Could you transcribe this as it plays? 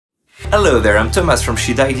Hello there, I'm Thomas from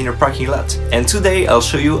She Died in a Parking Lot, and today I'll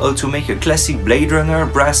show you how to make a classic Blade Runner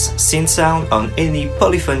brass synth sound on any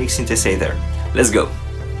polyphonic synthesizer. Let's go!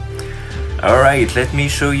 Alright, let me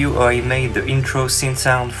show you how I made the intro synth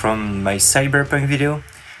sound from my Cyberpunk video.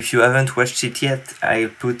 If you haven't watched it yet, I'll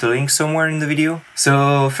put a link somewhere in the video.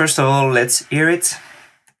 So first of all, let's hear it.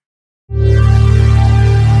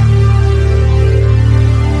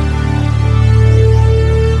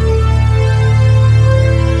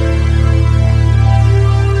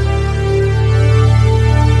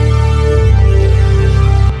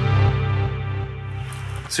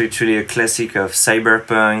 So it's really a classic of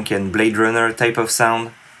Cyberpunk and Blade Runner type of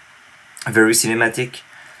sound, very cinematic.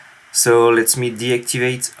 So let me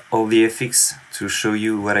deactivate all the effects to show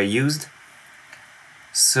you what I used.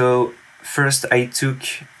 So first I took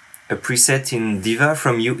a preset in Diva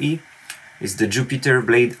from U-He. It's the Jupiter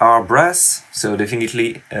Blade R Brass, so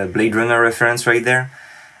definitely a Blade Runner reference right there.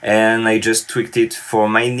 And I just tweaked it for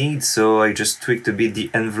my needs, so I just tweaked a bit the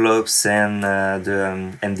envelopes and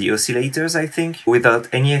the oscillators, I think. Without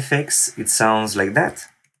any effects, it sounds like that.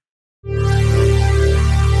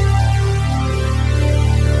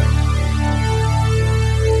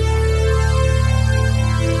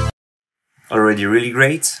 Already really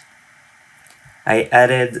great. I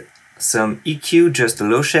added some EQ, just a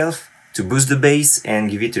low shelf, to boost the bass and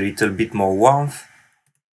give it a little bit more warmth.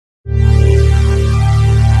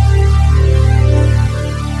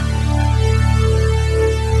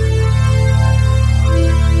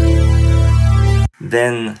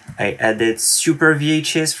 Then I added Super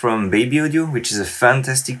VHS from Baby Audio, which is a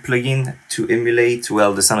fantastic plugin to emulate,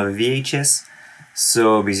 well, the sound of a VHS.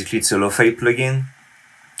 So basically it's a lo-fi plugin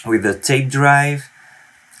with a tape drive,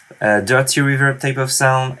 a dirty reverb type of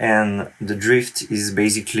sound, and the drift is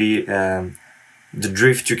basically the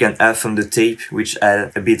drift you can have from the tape, which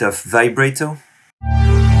add a bit of vibrato.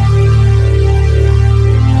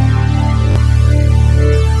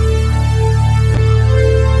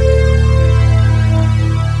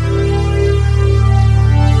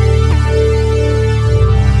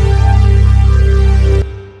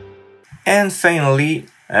 And finally,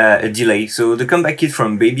 a delay. So the Comeback Kid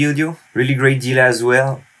from Baby Audio, really great delay as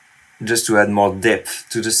well, just to add more depth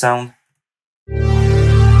to the sound.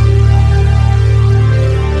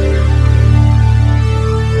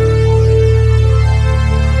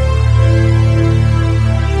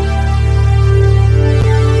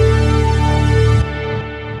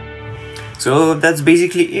 So that's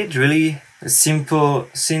basically it, really a simple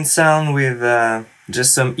synth sound with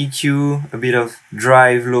just some EQ, a bit of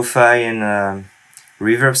drive, lo-fi and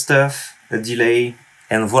reverb stuff, a delay,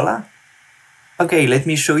 and voila! Okay, let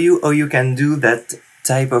me show you how you can do that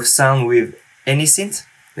type of sound with any synth.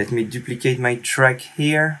 Let me duplicate my track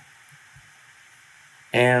here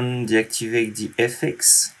and deactivate the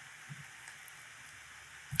FX.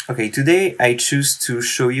 Okay, today I choose to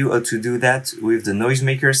show you how to do that with the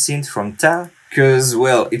Noisemaker synth from TAL, because,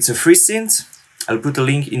 well, it's a free synth. I'll put a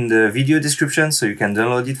link in the video description so you can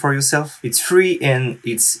download it for yourself. It's free and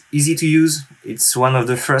it's easy to use. It's one of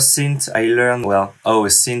the first synths I learned, well, how a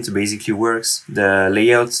synth basically works. The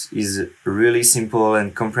layout is really simple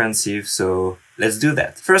and comprehensive, so let's do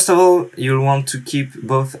that. First of all, you'll want to keep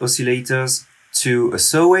both oscillators to a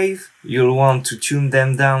saw wave. You'll want to tune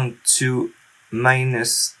them down to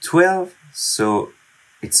 -12, so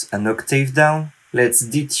it's an octave down. Let's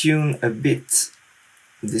detune a bit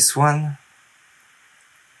this one.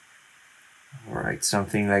 Alright,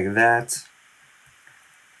 something like that.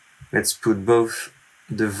 Let's put both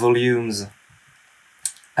the volumes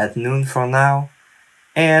at noon for now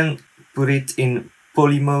and put it in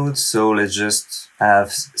poly mode, so let's just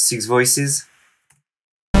have 6 voices.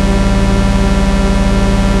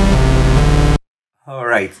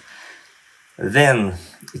 Alright, then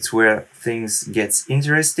it's where things get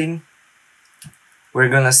interesting. We're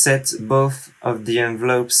gonna set both of the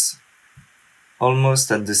envelopes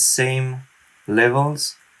almost at the same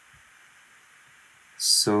levels,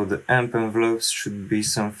 so the amp envelopes should be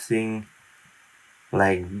something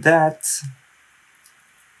like that,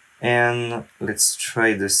 and let's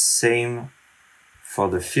try the same for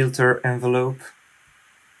the filter envelope.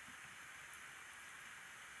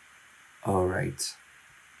 Alright,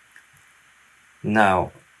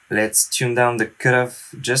 now let's tune down the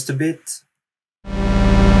cutoff just a bit.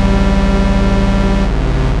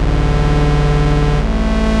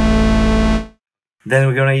 Then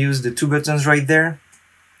we're gonna use the 2 buttons right there.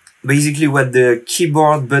 Basically what the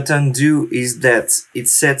keyboard button do is that it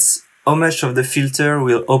sets how much of the filter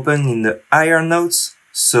will open in the higher notes,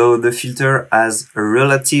 so the filter has a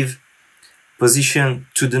relative position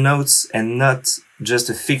to the notes and not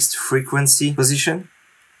just a fixed frequency position.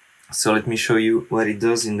 So let me show you what it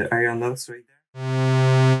does in the higher notes right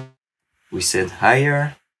there. We said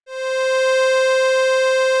higher.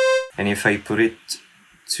 And if I put it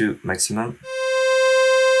to maximum,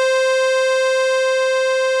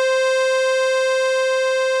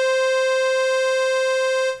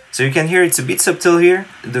 so you can hear it's a bit subtle here.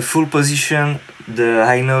 The full position, the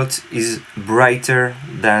high note is brighter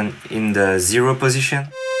than in the 0 position.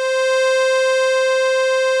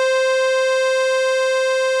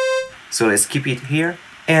 So let's keep it here.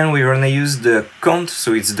 And we're gonna use the cont,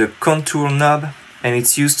 so it's the contour knob, and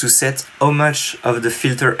it's used to set how much of the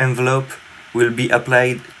filter envelope will be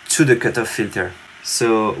applied to the cutoff filter.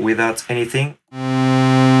 So without anything.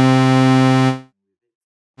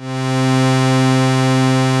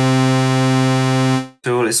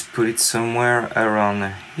 So let's put it somewhere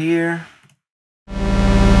around here.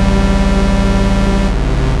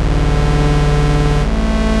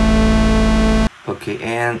 Okay,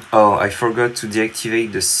 and oh, I forgot to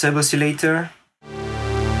deactivate the sub oscillator.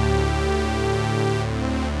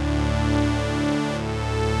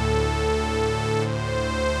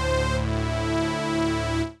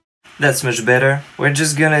 That's much better. We're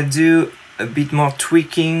just gonna do a bit more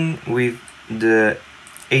tweaking with the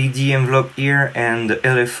AD envelope here and the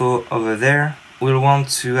LFO over there. We'll want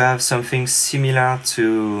to have something similar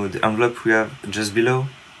to the envelope we have just below.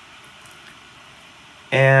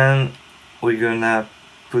 And we're gonna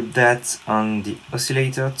put that on the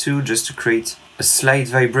oscillator too, just to create a slight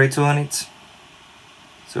vibrato on it.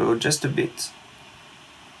 So just a bit.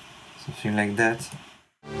 Something like that.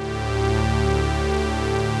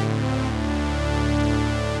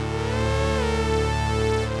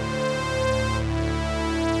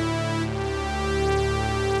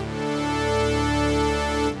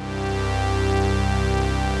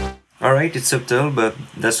 Alright, it's subtle, but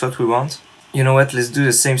that's what we want. You know what, let's do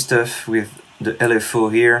the same stuff with the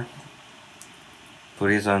LFO here.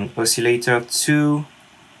 Put it on oscillator 2.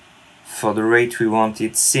 For the rate we want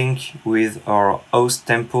it sync with our host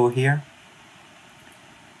tempo here.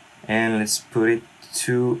 And let's put it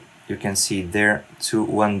to, you can see it there, to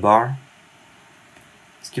 1 bar.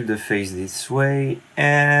 Let's keep the phase this way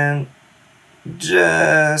and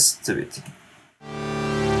just a bit.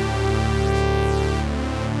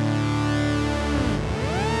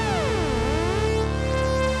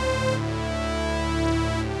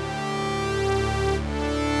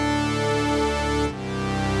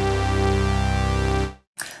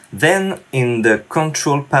 Then in the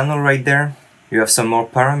control panel right there, you have some more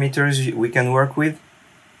parameters we can work with.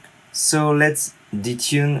 So let's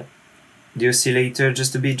detune the oscillator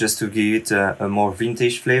just a bit, just to give it a more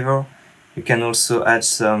vintage flavor. You can also add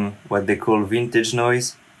some what they call vintage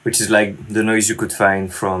noise, which is like the noise you could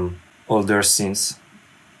find from older synths.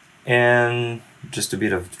 And just a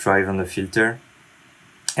bit of drive on the filter.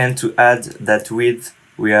 And to add that width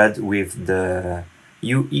we had with the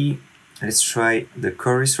U-He, let's try the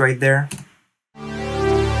chorus right there.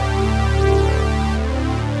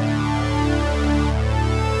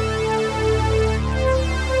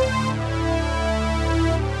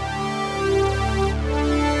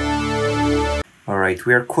 Alright,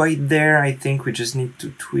 we are quite there. I think we just need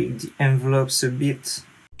to tweak the envelopes a bit.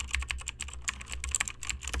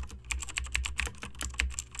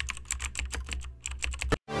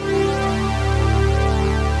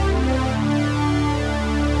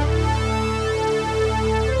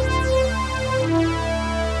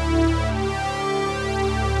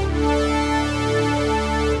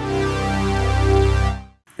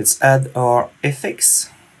 Let's add our effects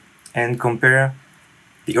and compare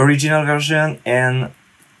the original version and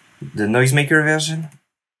the Noisemaker version.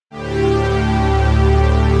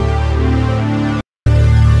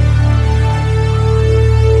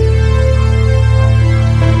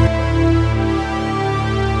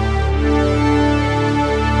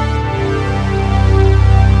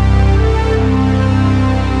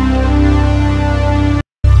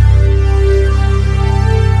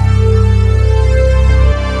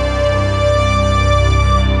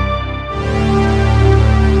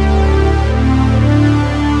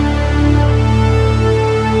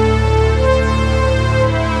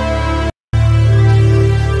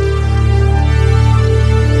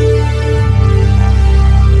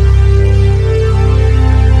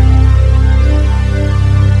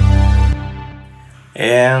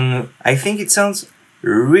 And I think it sounds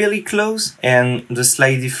really close, and the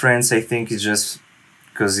slight difference I think is just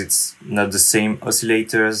because it's not the same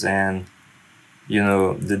oscillators, and you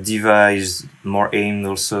know, the Diva is more aimed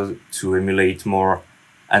also to emulate more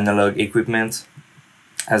analog equipment,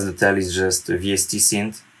 as the TAL is just a VST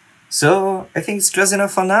synth. So I think it's just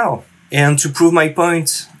enough for now. And to prove my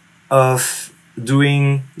point of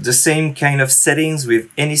doing the same kind of settings with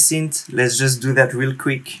any synth. Let's just do that real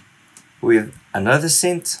quick with another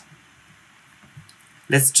synth.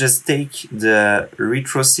 Let's just take the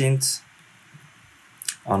retro synth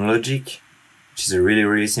on Logic, which is a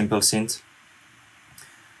really simple synth.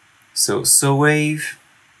 So Synthwave,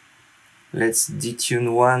 let's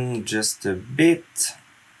detune one just a bit.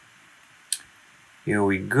 Here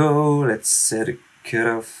we go, let's set a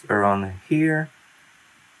cutoff around here.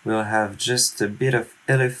 We'll have just a bit of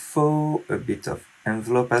LFO, a bit of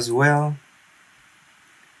envelope as well.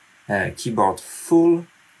 Keyboard full.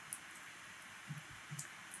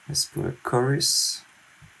 Let's put a chorus.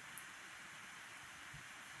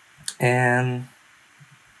 And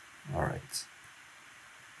alright.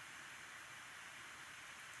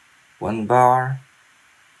 One bar,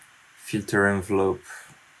 filter envelope.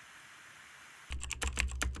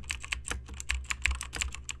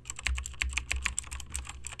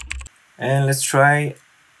 And let's try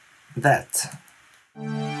that.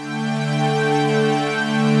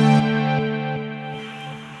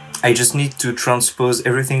 I just need to transpose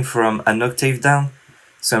everything from an octave down,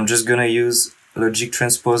 so I'm just gonna use Logic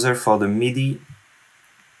Transposer for the MIDI.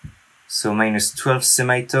 So minus 12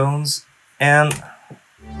 semitones, and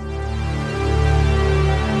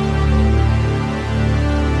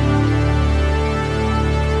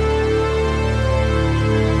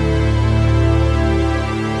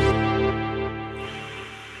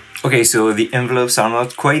okay, so the envelopes are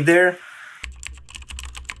not quite there.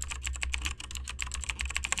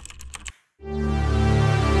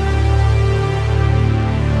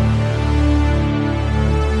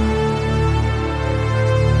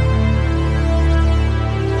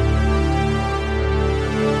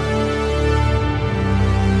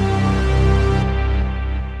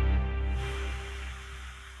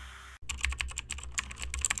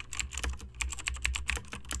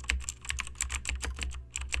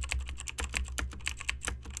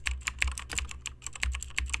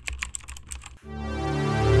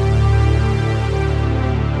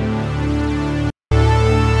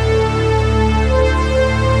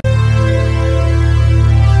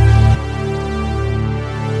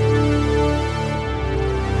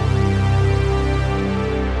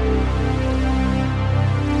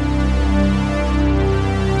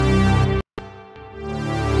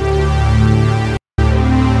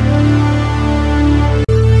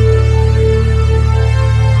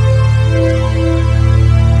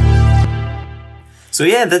 So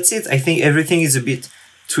yeah, that's it. I think everything is a bit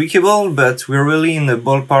tweakable, but we're really in the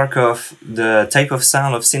ballpark of the type of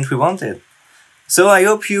sound of synth we wanted. So I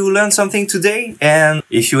hope you learned something today, and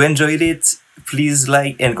if you enjoyed it, please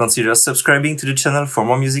like and consider subscribing to the channel for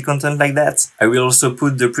more music content like that. I will also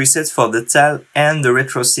put the presets for the TAL and the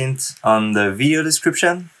retro synth on the video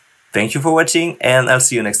description. Thank you for watching, and I'll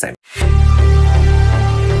see you next time.